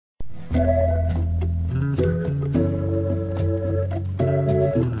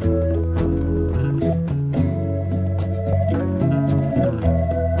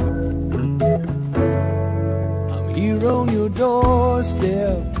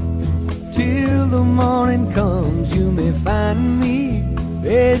Till the morning comes, you may find me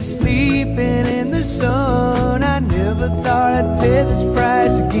sleeping in the sun. I never thought I'd pay this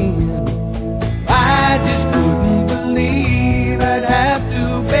price again. I just couldn't believe I'd have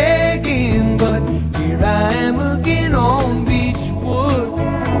to beg in, but here I am again on Beachwood.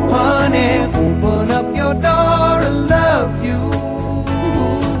 Honey, open up your door, I love you.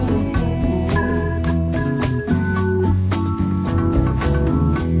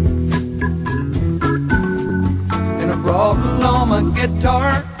 And I brought along my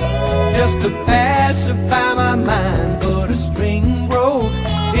guitar just to pacify my mind, but a string broke.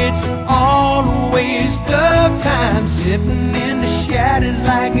 It's all a waste of time sitting in the shadows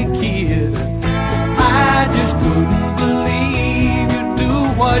like a kid. I just couldn't believe you'd do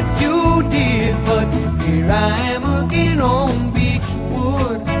what you did, but here I am again on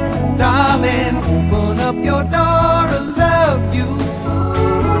Beachwood. Darling, open up your door, I love you.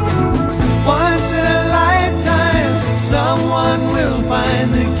 Once in a lifetime, someone will find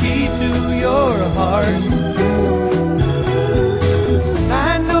the key to your heart.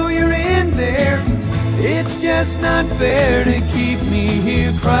 It's just not fair to keep me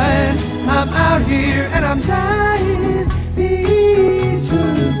here crying. I'm out here and I'm dying.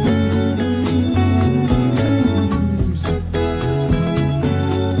 Beachwood blues.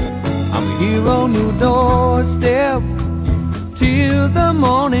 I'm here on your doorstep till the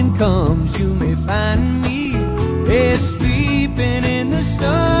morning comes. You may find me sleeping in the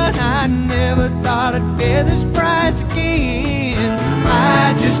sun. I never thought I'd pay this price again.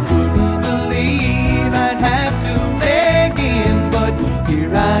 I just couldn't believe I'd have to beg in, but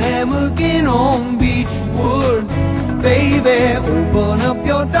here I am again on Beachwood. Baby, open up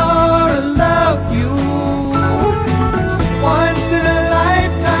your door, I love you. Once in a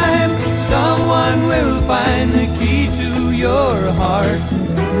lifetime, someone will find the key to your heart.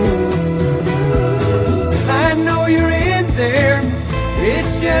 I know you're in there.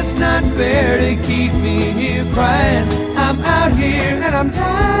 It's just not fair to keep me here crying. I'm out here and I'm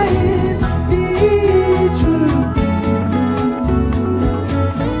dying.